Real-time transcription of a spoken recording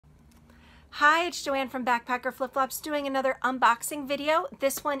Hi, it's Joanne from Backpacker Flip Flops doing another unboxing video.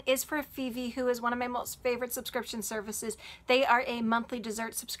 This one is for Phivi, who is one of my most favorite subscription services. They are a monthly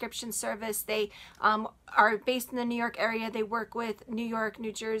dessert subscription service. They are based in the New York area. They work with New York,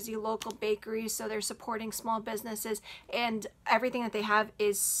 New Jersey local bakeries, so they're supporting small businesses, and everything that they have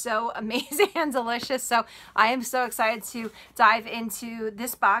is so amazing and delicious. So I am so excited to dive into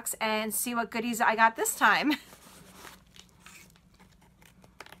this box and see what goodies I got this time.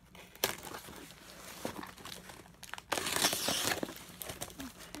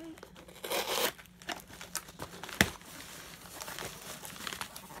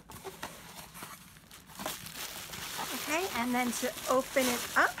 Okay, and then to open it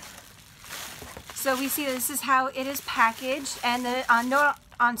up, so we see this is how it is packaged, and the note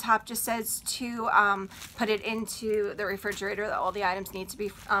on top just says to put it into the refrigerator, that all the items need to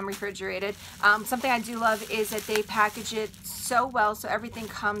be refrigerated. Something I do love is that they package it so well, so everything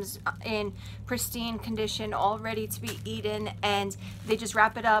comes in pristine condition, all ready to be eaten, and they just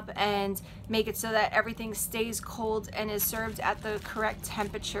wrap it up and make it so that everything stays cold and is served at the correct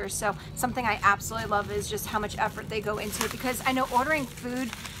temperature. So something I absolutely love is just how much effort they go into it, because I know ordering food,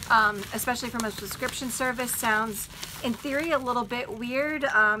 especially from a subscription service, sounds in theory a little bit weird,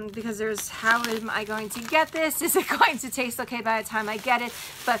 because there's, how am I going to get this? Is it going to taste okay by the time I get it?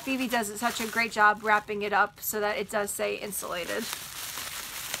 But Phivi does such a great job wrapping it up so that it does stay insulated.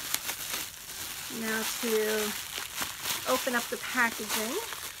 Now to open up the packaging,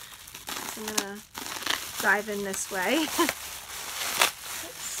 I'm gonna dive in this way.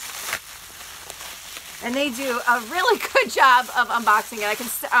 And they do a really good job of unboxing it. I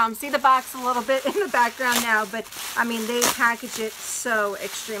can see the box a little bit in the background now, but I mean, they package it so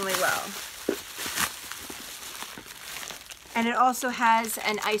extremely well. And it also has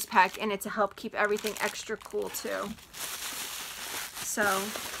an ice pack in it to help keep everything extra cool too. So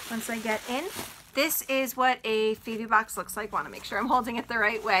once I get in, this is what a Phivi box looks like. Want to make sure I'm holding it the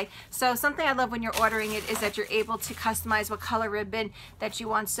right way. So something I love when you're ordering it is that you're able to customize what color ribbon that you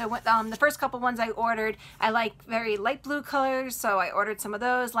want. So the first couple ones I ordered, I like very light blue colors, so I ordered some of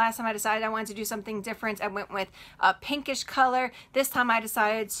those. Last time I decided I wanted to do something different, I went with a pinkish color. This time I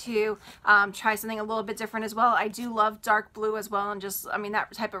decided to try something a little bit different as well. I do love dark blue as well, and just, I mean,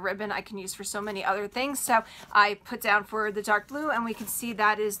 that type of ribbon I can use for so many other things. So I put down for the dark blue, and we can see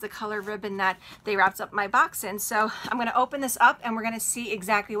that is the color ribbon that they wrapped up my box in. So I'm going to open this up and we're going to see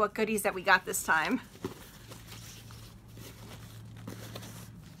exactly what goodies that we got this time.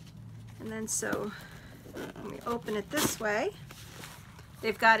 And then so when we open it this way,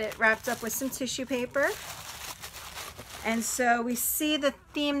 they've got it wrapped up with some tissue paper. And so we see the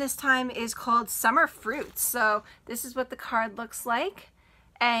theme this time is called Summer Fruits. So this is what the card looks like.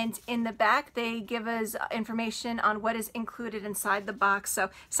 And in the back, they give us information on what is included inside the box. So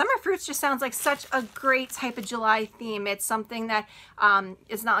Summer Fruits just sounds like such a great type of July theme. It's something that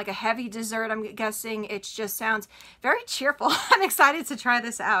is not like a heavy dessert, I'm guessing. It just sounds very cheerful. I'm excited to try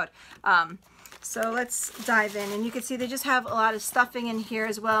this out. So let's dive in, and you can see they just have a lot of stuffing in here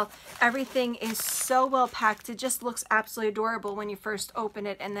as well. Everything is so well packed. It just looks absolutely adorable when you first open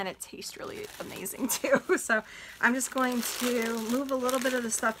it, and then it tastes really amazing too. So I'm just going to move a little bit of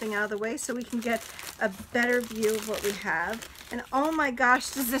the stuffing out of the way so we can get a better view of what we have. And oh my gosh,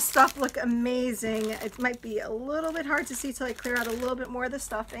 does this stuff look amazing. It might be a little bit hard to see till I clear out a little bit more of the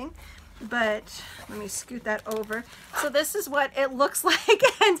stuffing, but let me scoot that over. So this is what it looks like,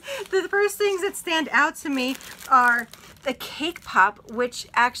 and the first things that stand out to me are the cake pop, which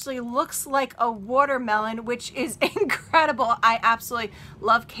actually looks like a watermelon, which is incredible. I absolutely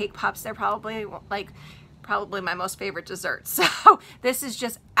love cake pops. They're probably my most favorite dessert. So this is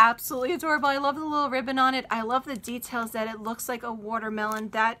just absolutely adorable. I love the little ribbon on it. I love the details that it looks like a watermelon.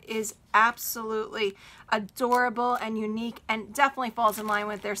 That is absolutely adorable and unique, and definitely falls in line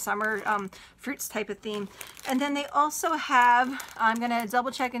with their summer fruits type of theme. And then they also have, I'm gonna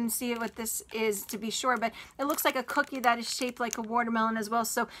double check and see what this is to be sure, but it looks like a cookie that is shaped like a watermelon as well.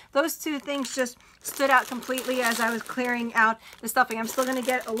 So those two things just stood out completely as I was clearing out the stuffing. I'm still gonna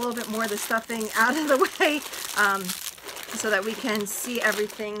get a little bit more of the stuffing out of the way so that we can see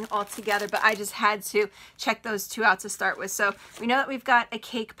everything all together, but I just had to check those two out to start with. So we know that we've got a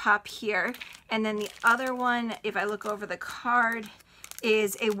cake pop here, and then the other one, if I look over the card,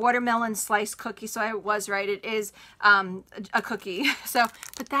 is a watermelon slice cookie. So I was right, it is a cookie. So,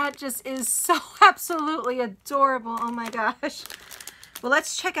 but that just is so absolutely adorable. Oh my gosh. Well,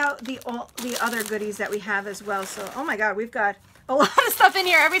 let's check out the other goodies that we have as well. So, oh my God, we've got a lot of stuff in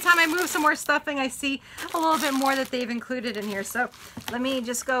here. Every time I move some more stuffing, I see a little bit more that they've included in here. So let me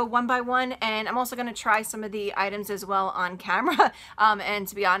just go one by one, and I'm also going to try some of the items as well on camera. And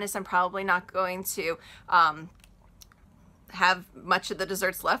to be honest, I'm probably not going to have much of the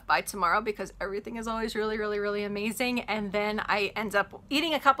desserts left by tomorrow because everything is always really amazing, and then I end up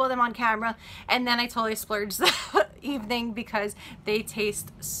eating a couple of them on camera, and then I totally splurge the evening because they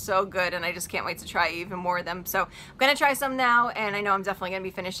taste so good, and I just can't wait to try even more of them. So I'm gonna try some now, and I know I'm definitely gonna be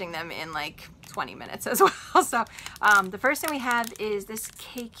finishing them in like 20 minutes as well. So the first thing we have is this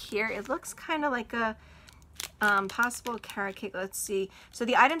cake here. It looks kind of like a possible carrot cake. Let's see. So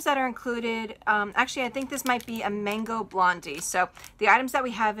the items that are included, actually I think this might be a mango blondie. So the items that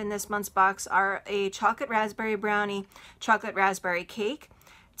we have in this month's box are a chocolate raspberry brownie, chocolate raspberry cake,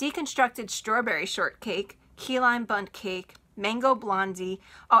 deconstructed strawberry shortcake, key lime bundt cake, mango blondie,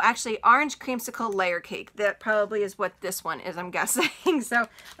 oh actually orange creamsicle layer cake. That probably is what this one is, I'm guessing. So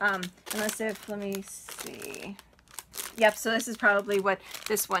let me see. Yep, so this is probably what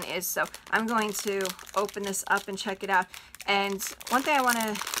this one is. So I'm going to open this up and check it out. And one thing I want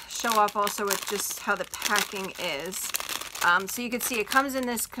to show off also with just how the packing is. So you can see it comes in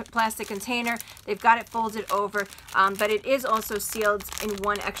this plastic container. They've got it folded over, but it is also sealed in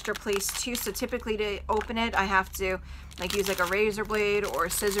one extra place too. So typically to open it, I have to like use like a razor blade or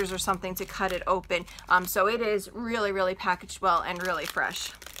scissors or something to cut it open. So it is really packaged well and really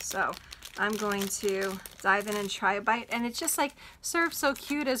fresh. So I'm going to dive in and try a bite, and it's just like served so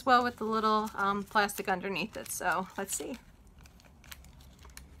cute as well with the little plastic underneath it. So let's see.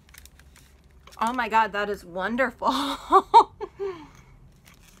 Oh my God, that is wonderful.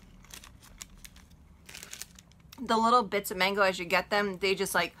 The little bits of mango as you get them, they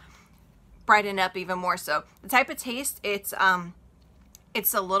just like brighten up even more. So the type of taste, it's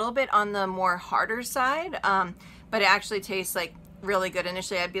a little bit on the more harder side, but it actually tastes like really good.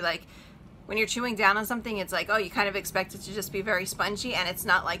 Initially I'd be like, when you're chewing down on something, it's like, oh, you kind of expect it to just be very spongy, and it's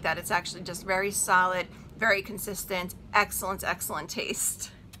not like that. It's actually just very solid, very consistent, excellent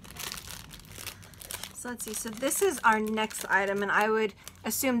taste. So let's see, so this is our next item, and I would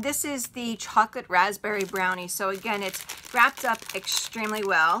assume this is the chocolate raspberry brownie. So again, it's wrapped up extremely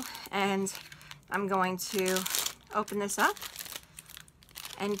well, and I'm going to open this up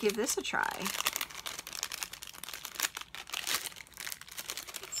and give this a try.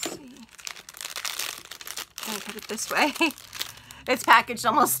 Put it this way. It's packaged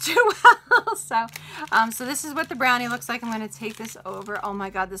almost too well. So this is what the brownie looks like. I'm going to take this over. Oh my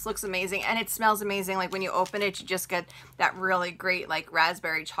God, this looks amazing, and it smells amazing. Like when you open it, you just get that really great like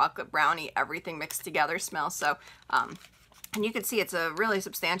raspberry chocolate brownie, everything mixed together smell. So and you can see it's a really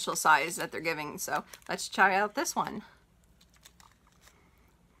substantial size that they're giving. So let's try out this one.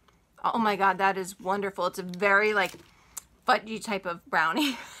 Oh my God, that is wonderful. It's a very like fudgy type of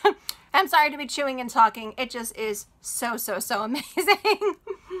brownie. I'm sorry to be chewing and talking. It just is so amazing.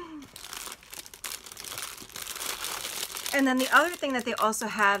 And then the other thing that they also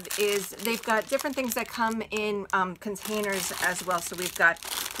have is they've got different things that come in containers as well. So we've got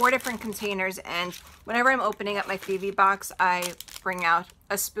 4 different containers, and whenever I'm opening up my Phivi box, I bring out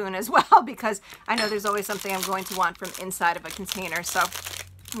a spoon as well because I know there's always something I'm going to want from inside of a container. So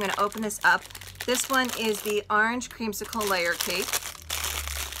I'm going to open this up. This one is the orange creamsicle layer cake.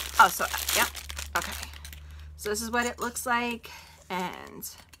 Oh, so, yeah, okay. So this is what it looks like, and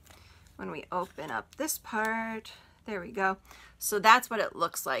when we open up this part, there we go. So that's what it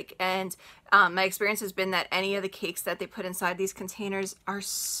looks like, and my experience has been that any of the cakes that they put inside these containers are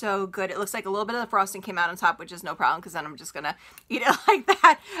so good. It looks like a little bit of the frosting came out on top, which is no problem, because then I'm just gonna eat it like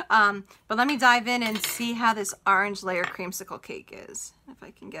that. But let me dive in and see how this orange layer creamsicle cake is, if I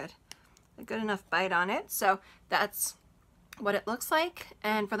can get a good enough bite on it. So that's what it looks like,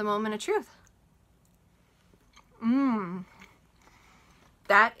 and for the moment of truth.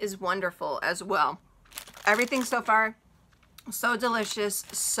 That is wonderful as well. Everything so far, so delicious,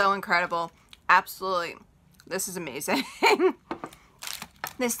 so incredible. Absolutely, this is amazing.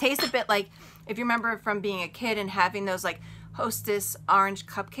 This tastes a bit like, if you remember from being a kid and having those like Hostess orange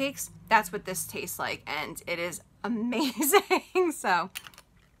cupcakes, that's what this tastes like, and it is amazing. So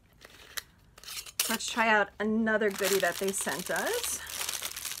let's try out another goodie that they sent us.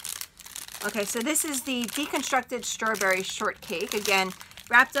 Okay, so this is the deconstructed strawberry shortcake. Again,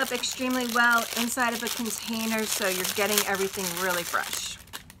 wrapped up extremely well inside of a container, so you're getting everything really fresh.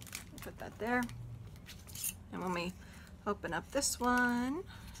 Put that there. And when we open up this one,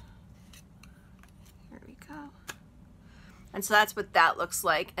 here we go. And so that's what that looks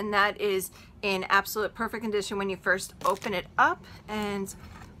like. And that is in absolute perfect condition when you first open it up. And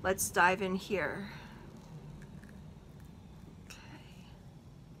let's dive in here.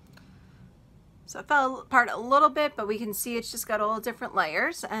 So it fell apart a little bit, but we can see it's just got all different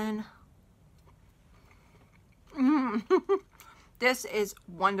layers. And this is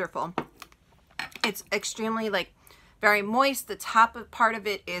wonderful. It's extremely like very moist. The top part of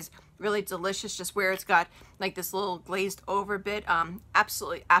it is really delicious, just where it's got like this little glazed over bit.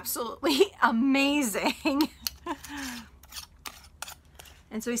 Absolutely amazing.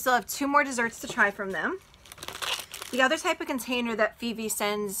 And so we still have 2 more desserts to try from them. The other type of container that Phivi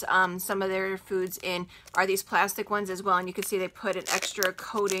sends some of their foods in are these plastic ones as well. And you can see they put an extra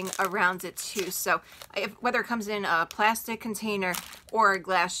coating around it too. So whether it comes in a plastic container or a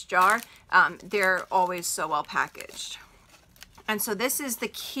glass jar, they're always so well packaged. And so this is the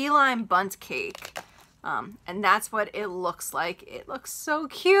key lime bundt cake. And that's what it looks like. It looks so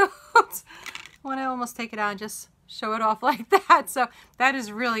cute. I want to almost take it out and just show it off like that. So that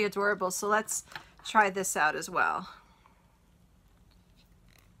is really adorable. So let's try this out as well.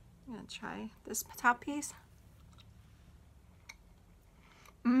 I'm gonna try this top piece.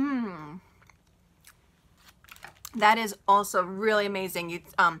 That is also really amazing. You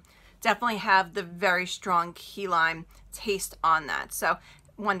definitely have the very strong key lime taste on that. So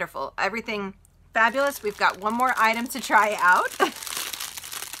wonderful. Everything fabulous. We've got one more item to try out.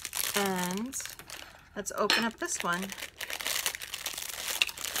 And let's open up this one.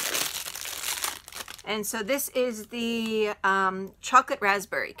 And so this is the chocolate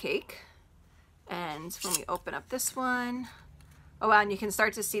raspberry cake. And when we open up this one, oh wow, and you can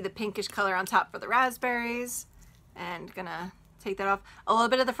start to see the pinkish color on top for the raspberries. And gonna take that off. A little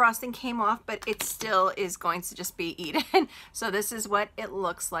bit of the frosting came off, but it still is going to just be eaten. So this is what it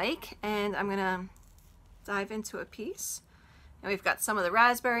looks like. And I'm gonna dive into a piece. And we've got some of the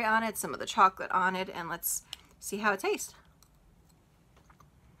raspberry on it, some of the chocolate on it, and let's see how it tastes.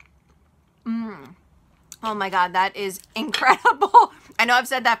 Oh my God, that is incredible. I know I've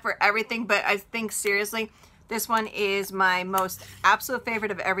said that for everything, but I think seriously, this one is my most absolute favorite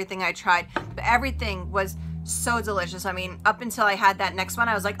of everything I tried. But everything was so delicious. I mean, up until I had that next one,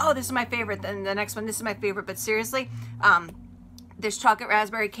 I was like, oh, this is my favorite. Then the next one, this is my favorite. But seriously, this chocolate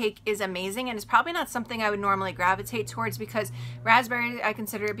raspberry cake is amazing, and it's probably not something I would normally gravitate towards because raspberry, I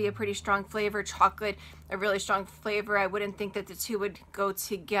consider to be a pretty strong flavor. Chocolate, a really strong flavor. I wouldn't think that the two would go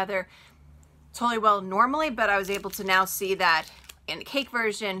together totally well normally, but I was able to now see that in the cake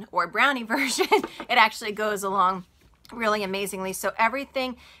version or brownie version, it actually goes along really amazingly. So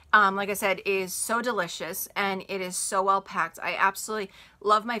everything, like I said, is so delicious and it is so well packed. I absolutely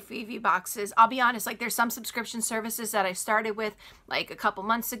love my Phivi boxes. I'll be honest, like there's some subscription services that I started with like a couple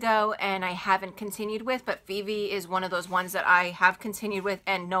months ago and I haven't continued with, but Phivi is one of those ones that I have continued with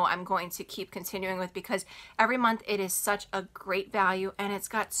and know I'm going to keep continuing with because every month it is such a great value and it's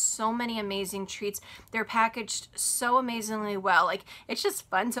got so many amazing treats. They're packaged so amazingly well. Like it's just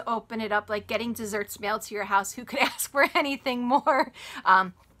fun to open it up, like getting desserts mailed to your house. Who could ask for anything more?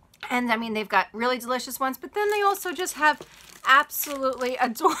 And I mean, they've got really delicious ones, but then they also just have absolutely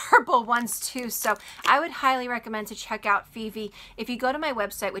adorable ones too. So I would highly recommend to check out Phivi. If you go to my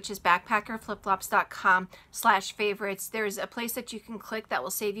website, which is backpackerflipflops.com/favorites, there's a place that you can click that will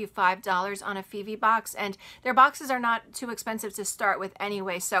save you $5 on a Phivi box. And their boxes are not too expensive to start with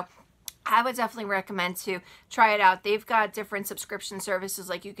anyway. So I would definitely recommend to try it out. They've got different subscription services,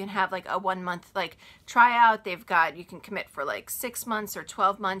 like you can have like a 1 month like tryout. They've got, you can commit for like 6 months or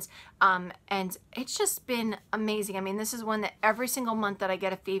 12 months. And it's just been amazing. I mean, this is one that every single month that I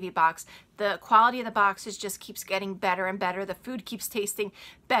get a Phivi box, the quality of the boxes just keeps getting better and better. The food keeps tasting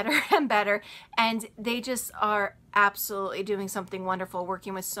better and better. And they just are absolutely doing something wonderful,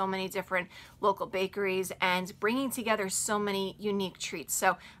 working with so many different local bakeries and bringing together so many unique treats.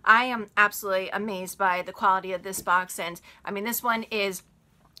 So I am absolutely amazed by the quality of this box. And I mean, this one is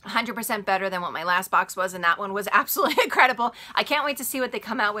 100% better than what my last box was, and that one was absolutely incredible. I can't wait to see what they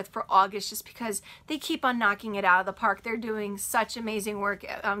come out with for August, just because they keep on knocking it out of the park. They're doing such amazing work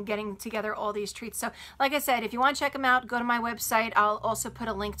getting together all these treats. So like I said, if you want to check them out, go to my website. I'll also put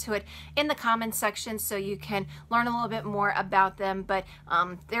a link to it in the comments section so you can learn a little bit more about them. But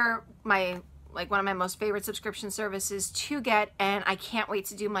they're one of my most favorite subscription services to get, and I can't wait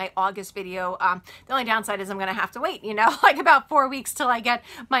to do my August video. The only downside is I'm gonna have to wait, you know, like about 4 weeks till I get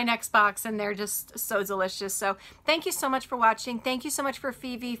my next box, and they're just so delicious. So thank you so much for watching. Thank you so much for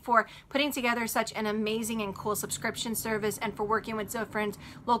Phivi for putting together such an amazing and cool subscription service, and for working with different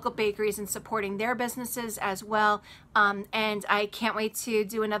local bakeries and supporting their businesses as well. And I can't wait to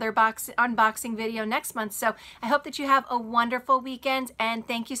do another unboxing video next month. So I hope that you have a wonderful weekend, and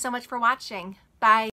thank you so much for watching. Bye.